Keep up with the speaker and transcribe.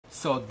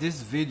So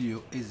this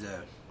video is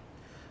a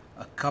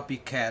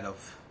copycat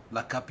of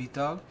La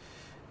Capital.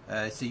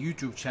 It's a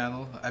YouTube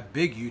channel, a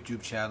big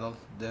YouTube channel.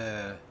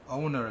 The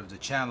owner of the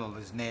channel,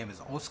 his name is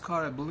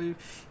Oscar, I believe.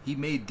 He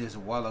made this a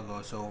while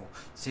ago, so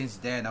since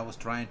then I was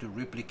trying to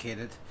replicate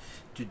it.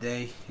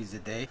 Today is the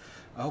day.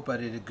 I hope I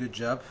did a good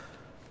job.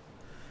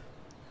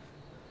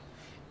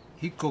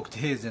 He cooked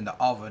his in the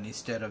oven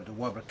instead of the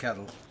Weber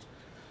kettle.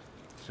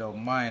 So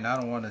mine, I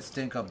don't want to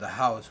stink up the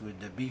house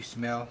with the beef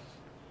smell.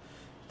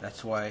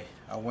 That's why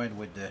I went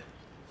with the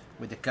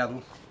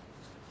kettle.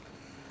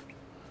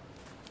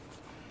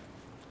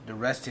 The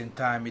resting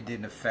time, it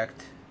didn't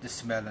affect the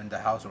smell in the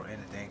house or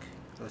anything.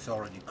 So it's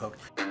already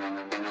cooked.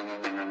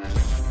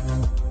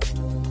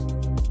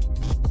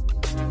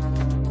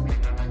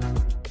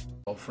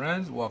 Hello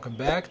friends, welcome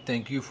back.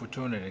 Thank you for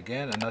tuning in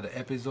again. Another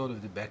episode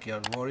of the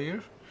Backyard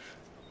Warrior.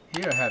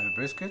 Here I have a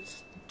brisket.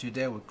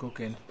 Today we're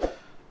cooking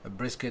a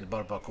brisket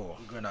barbacoa.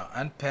 We're gonna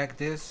unpack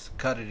this,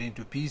 cut it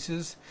into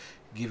pieces,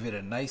 give it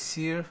a nice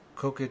sear,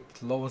 cook it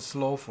low and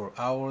slow for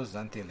hours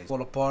until it's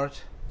fall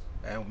apart,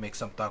 and we'll make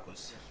some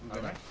tacos.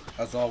 We're gonna,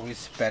 as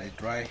always, pat it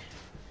dry.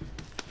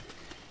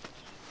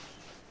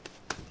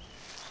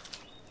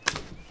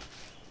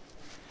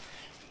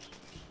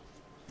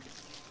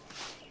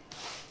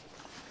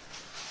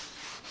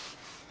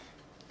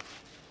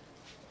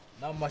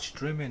 Not much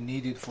trimming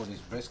needed for this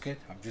brisket.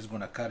 I'm just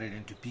gonna cut it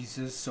into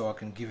pieces so I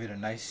can give it a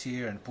nice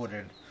sear and put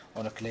it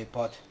on a clay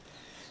pot.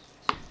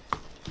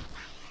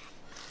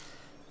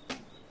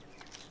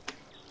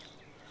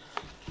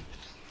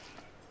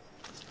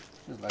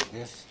 Just like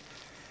this.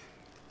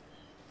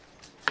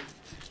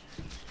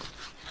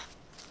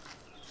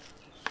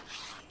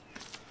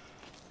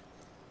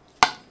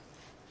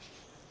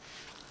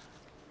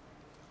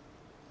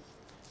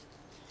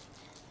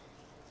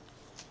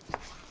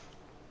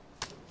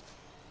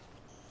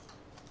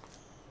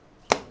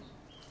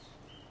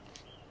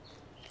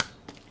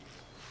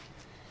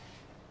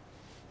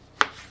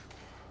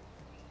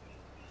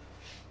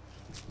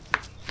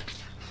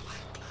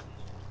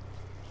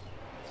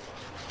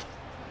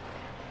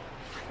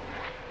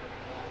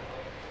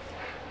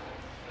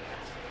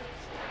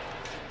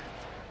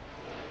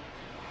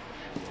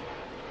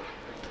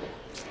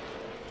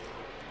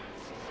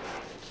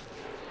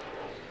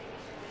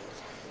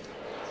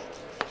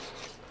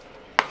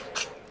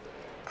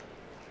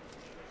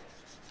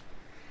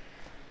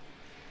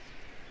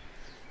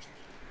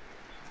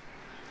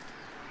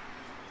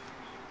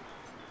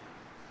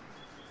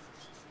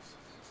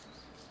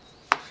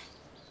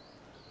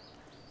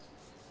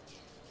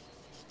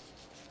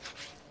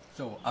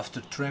 So after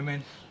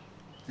trimming,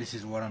 this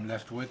is what I'm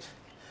left with.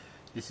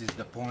 This is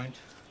the point.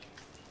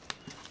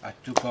 I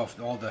took off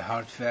all the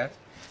hard fat.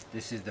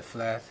 This is the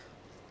flat.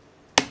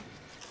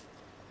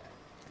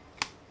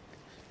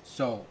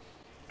 So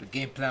the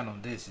game plan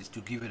on this is to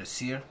give it a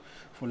sear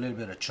for a little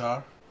bit of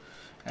char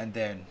and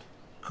then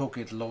cook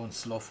it low and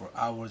slow for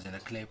hours in a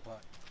clay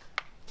pot.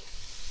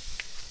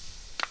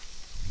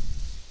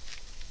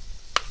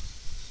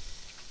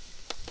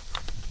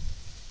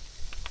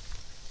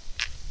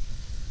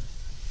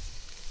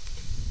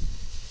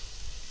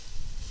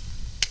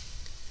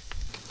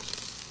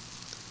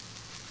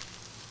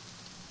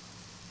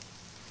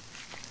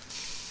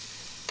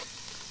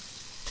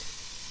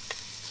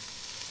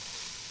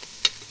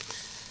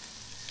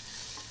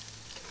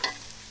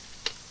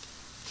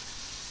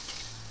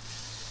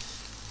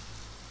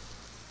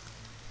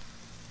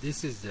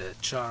 This is the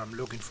char I'm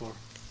looking for.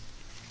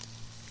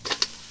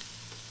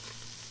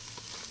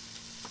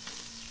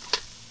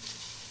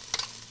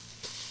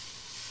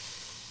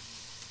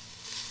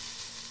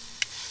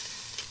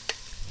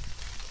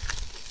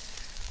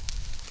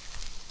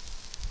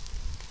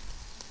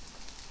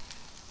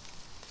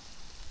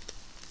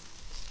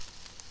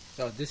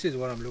 So this is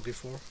what I'm looking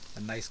for,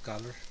 a nice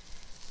color.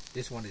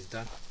 This one is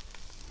done.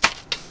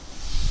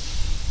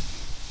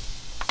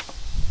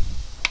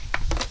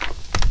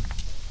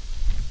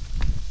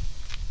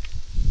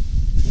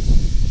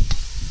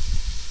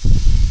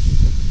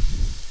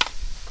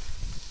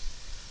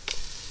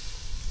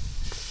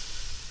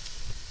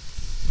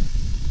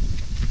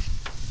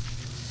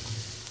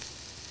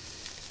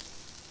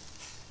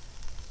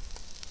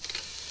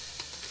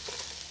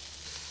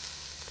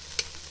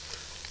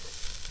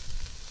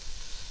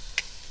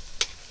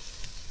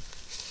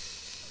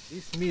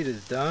 This meat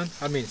is done,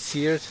 I mean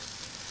seared,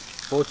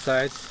 both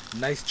sides,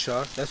 nice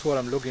char. That's what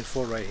I'm looking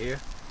for right here.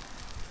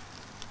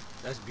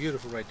 That's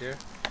beautiful right there.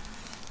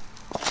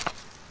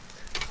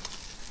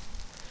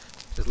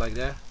 Just like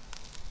that.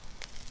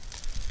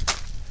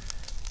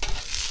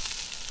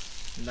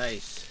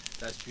 Nice,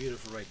 that's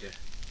beautiful right there.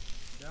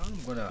 Now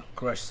I'm gonna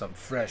crush some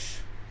fresh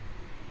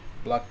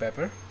black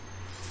pepper.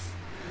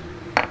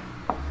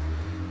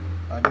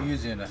 I'm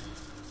using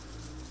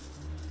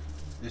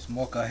this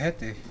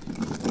molcajete.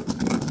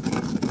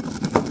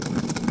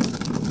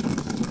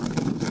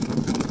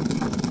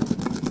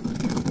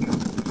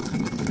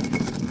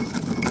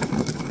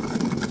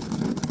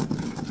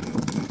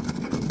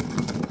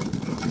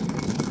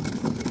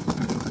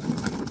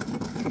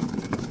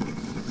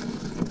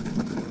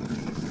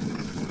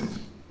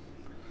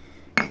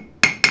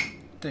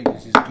 think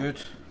this is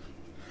good.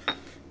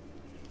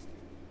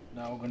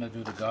 Now we're gonna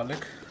do the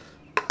garlic.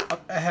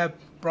 I have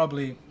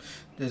probably,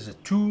 there's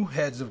 2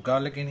 heads of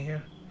garlic in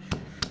here.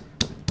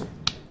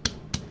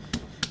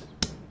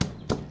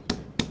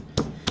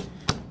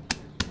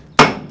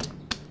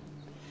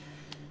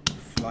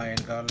 Flying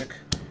garlic.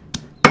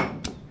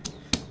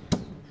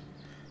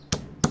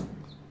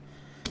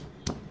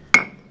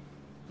 A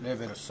little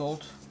bit of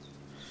salt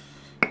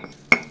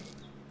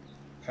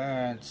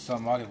and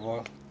some olive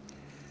oil.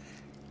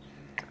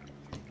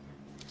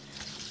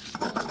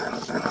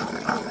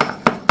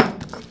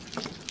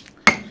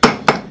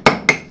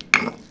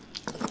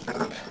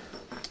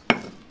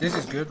 This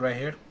is good right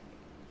here.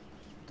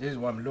 This is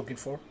what I'm looking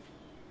for.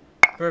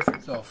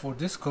 Perfect. So for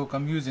this cook,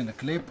 I'm using a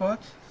clay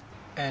pot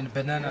and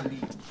banana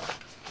leaf.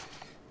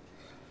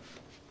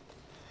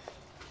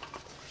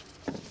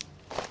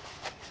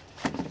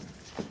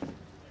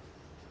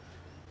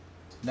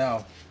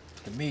 Now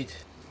the meat,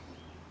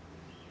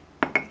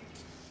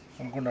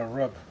 I'm gonna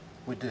rub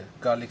with the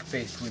garlic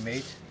paste we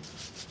made.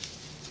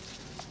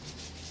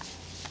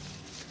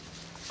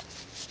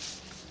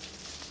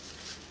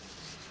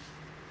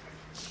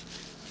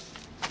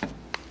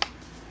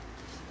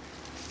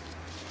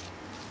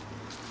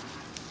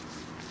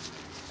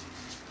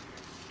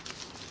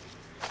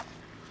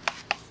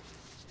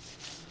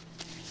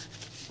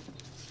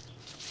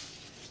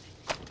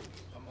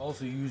 I'm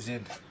also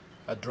using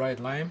a dried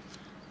lime,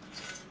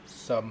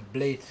 some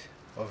blade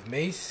of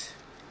mace,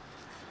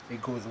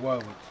 it goes well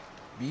with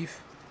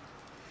beef,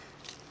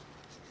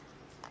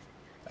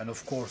 and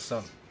of course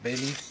some bay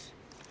leaves.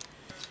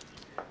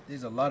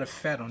 There's a lot of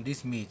fat on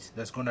this meat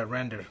that's gonna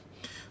render,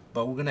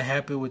 but we're gonna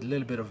help it with a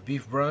little bit of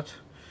beef broth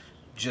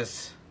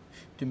just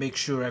to make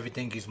sure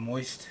everything is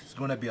moist. It's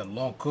gonna be a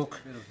long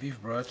cook. A bit of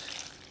beef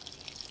broth.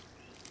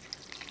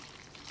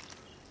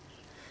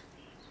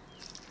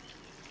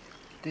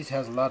 This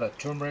has a lot of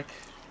turmeric.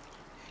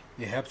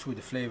 It helps with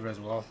the flavor as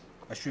well.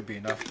 That should be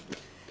enough.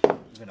 I'm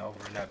gonna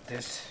overlap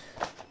this.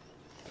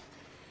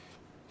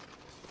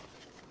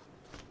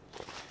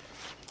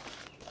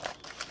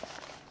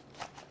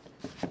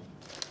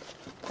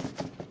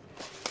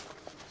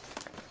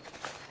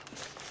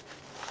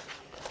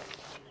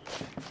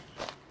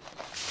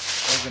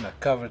 We're gonna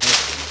cover this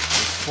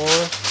with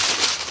foil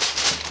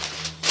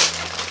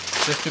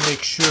just to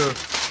make sure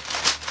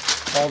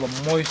all the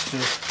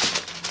moisture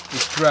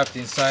is trapped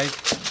inside.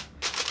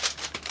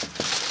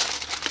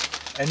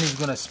 And it's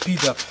gonna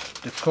speed up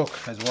the cook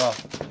as well.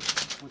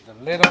 Put the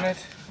lid on it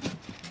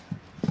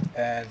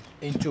and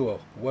into a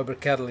Weber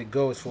kettle it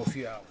goes for a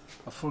few hours.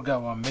 I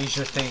forgot one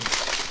major thing.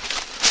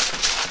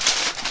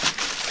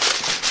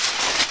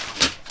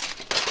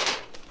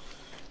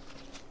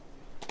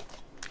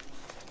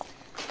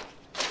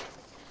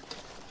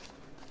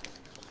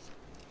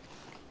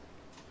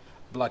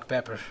 Black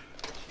pepper.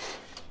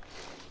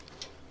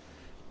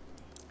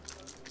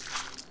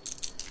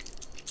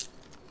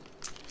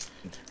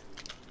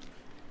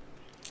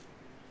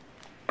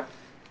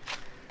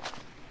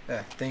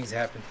 Things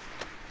happen.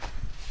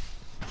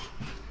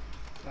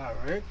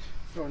 Alright,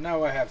 so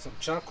now I have some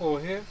charcoal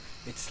here.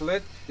 It's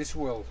lit. This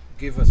will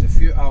give us a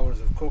few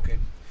hours of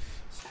cooking.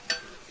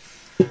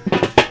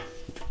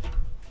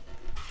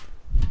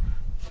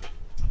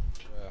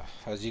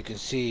 As you can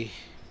see,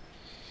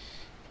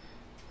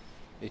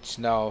 it's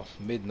now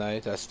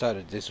midnight. I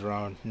started this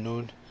around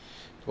noon,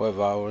 12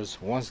 hours.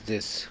 Once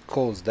this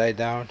coals die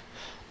down,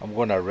 I'm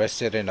gonna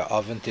rest it in the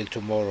oven till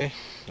tomorrow. Okay?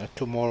 And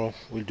tomorrow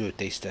we'll do a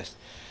taste test.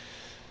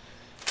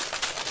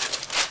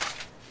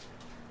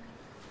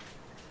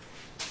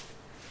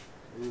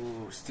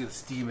 Ooh, still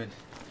steaming.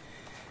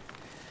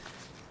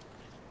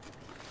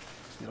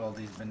 Get all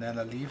these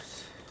banana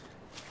leaves.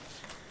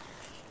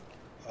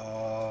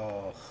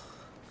 Oh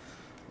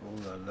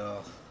la la,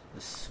 the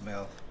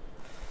smell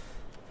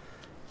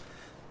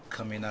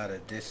coming out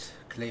of this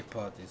clay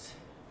pot is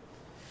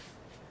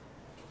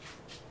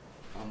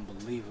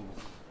unbelievable.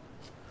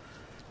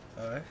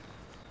 Alright,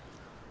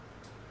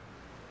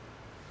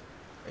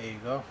 there you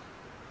go.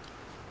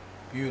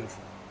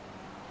 Beautiful.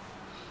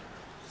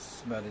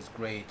 Smell is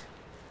great.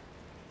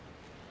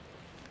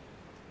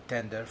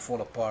 Tender,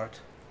 fall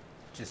apart,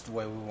 just the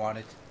way we want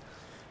it.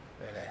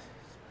 Look at that.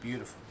 It's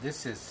beautiful.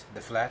 This is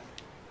the flat.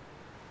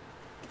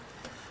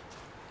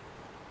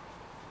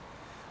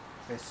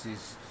 This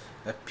is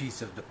a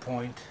piece of the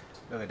point.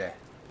 Look at that.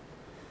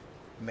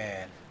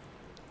 Man.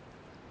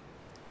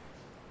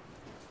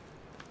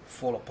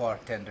 Fall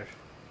apart tender.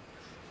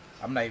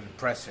 I'm not even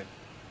pressing.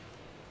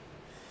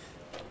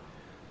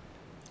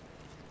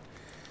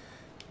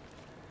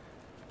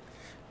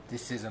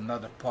 This is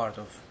another part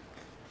of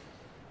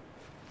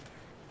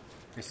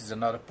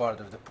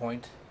the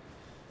point.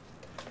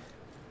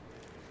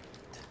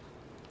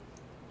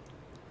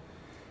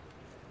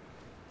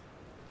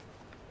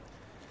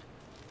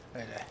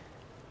 Look at that.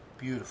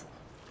 Beautiful.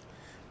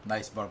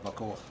 Nice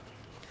barbacoa.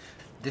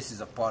 This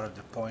is a part of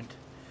the point.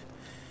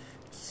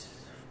 It's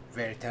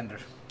very tender.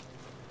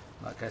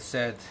 Like I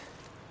said,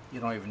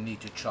 you don't even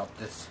need to chop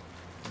this.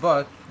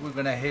 But we're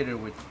gonna hit it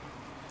with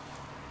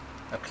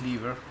a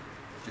cleaver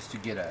just to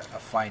get a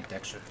fine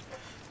texture.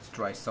 Let's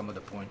try some of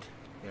the point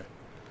here.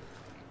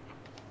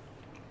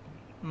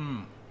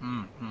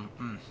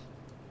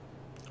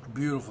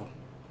 Beautiful.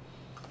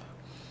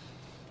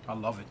 I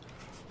love it.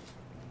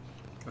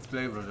 The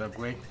flavors are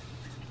great.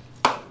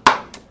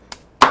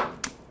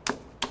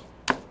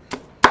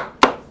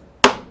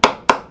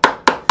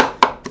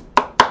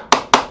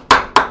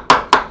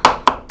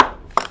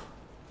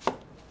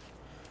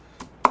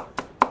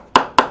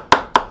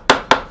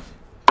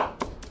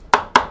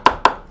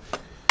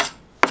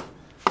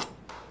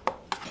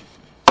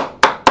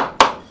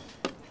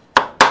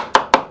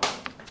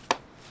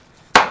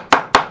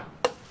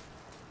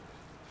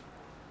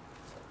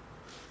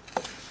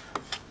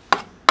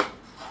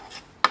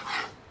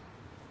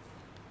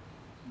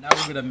 Now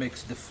we're gonna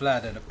mix the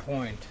flat and the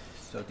point,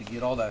 so to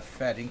get all that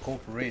fat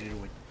incorporated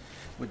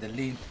with the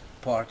lean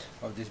part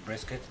of this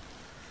brisket,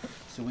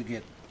 so we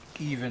get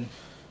even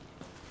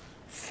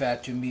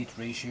fat to meat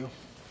ratio.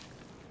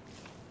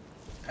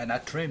 And I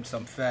trimmed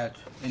some fat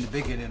in the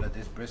beginning of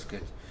this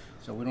brisket,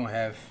 so we don't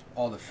have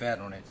all the fat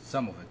on it,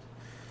 some of it.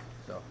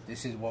 So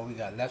this is what we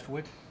got left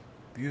with.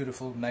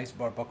 Beautiful, nice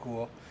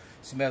barbacoa.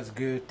 Smells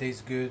good,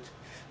 tastes good,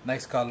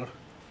 nice color.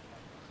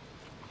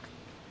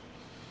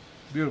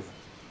 Beautiful.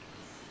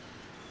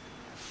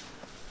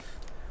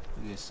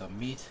 Here's some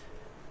meat,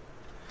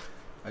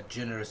 a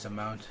generous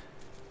amount.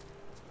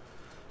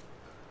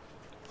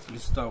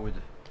 Let's start with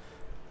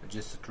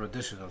just a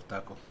traditional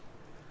taco.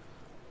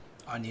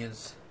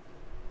 Onions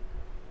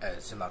and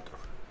cilantro.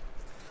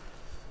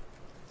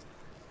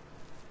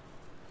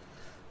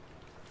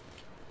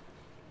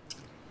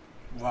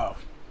 Wow,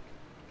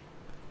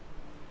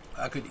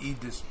 I could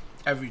eat this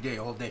every day,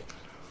 all day.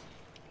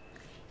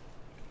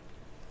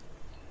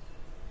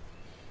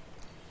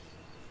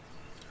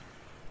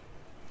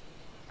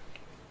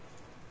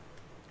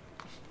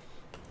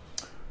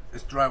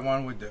 Let's try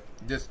one with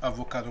this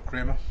avocado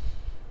crema,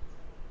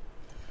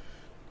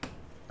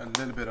 a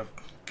little bit of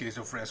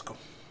queso fresco.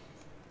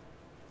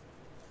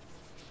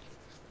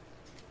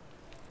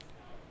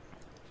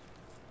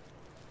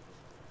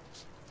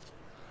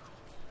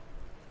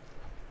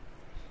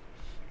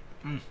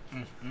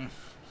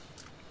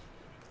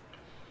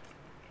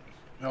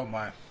 Oh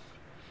my.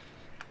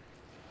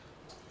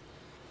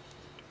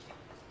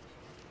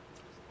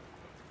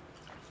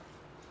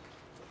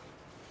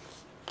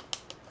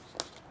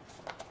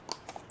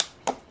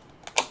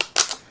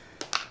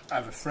 I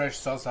have a fresh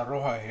salsa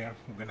roja here.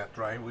 I'm gonna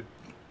try with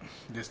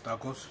these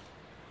tacos.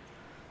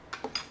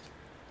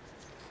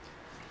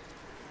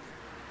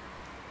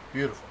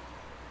 Beautiful.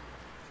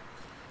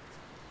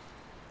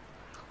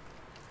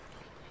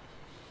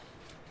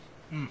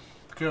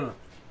 Killer.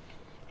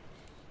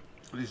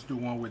 Let's do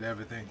one with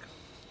everything.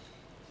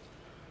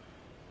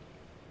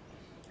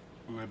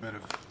 A little bit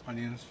of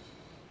onions,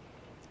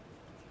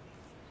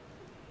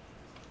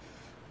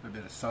 a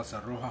little bit of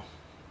salsa roja,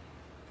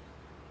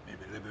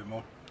 maybe a little bit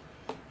more.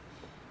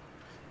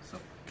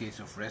 Some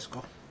queso fresco,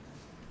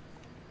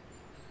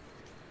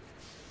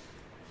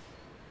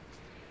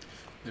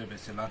 a little bit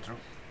of cilantro,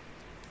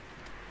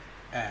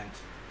 and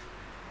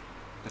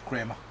the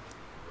crema.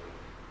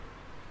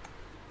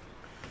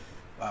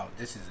 Wow,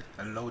 this is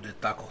a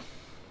loaded taco.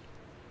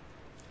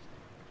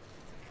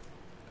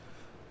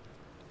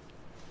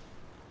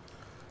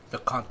 The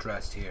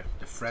contrast here,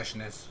 the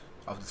freshness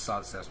of the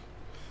salsa,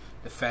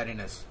 the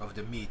fattiness of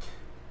the meat,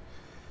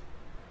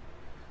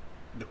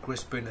 the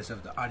crispiness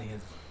of the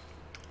onions,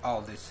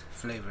 all these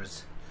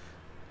flavors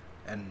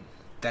and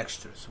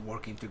textures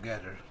working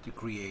together to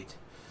create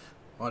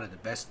one of the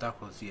best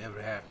tacos you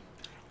ever had.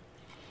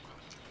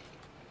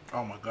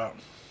 Oh my God.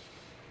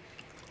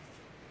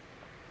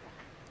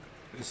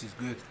 This is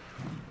good.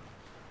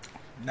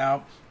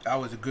 Now, I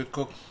was a good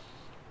cook,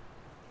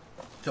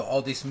 so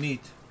all this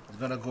meat is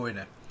gonna go in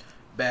a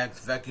bag,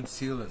 vacuum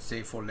seal, and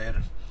save for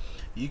later.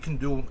 You can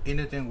do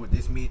anything with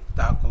this meat.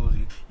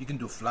 Tacos, you can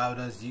do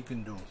flautas, you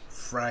can do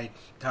fried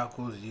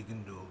tacos, you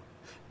can do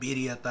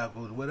birria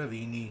tacos, whatever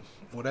you need,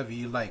 whatever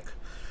you like.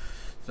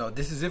 So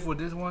this is it for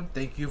this one.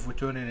 Thank you for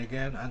tuning in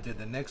again. Until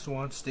the next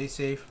one, stay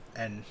safe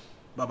and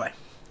bye bye.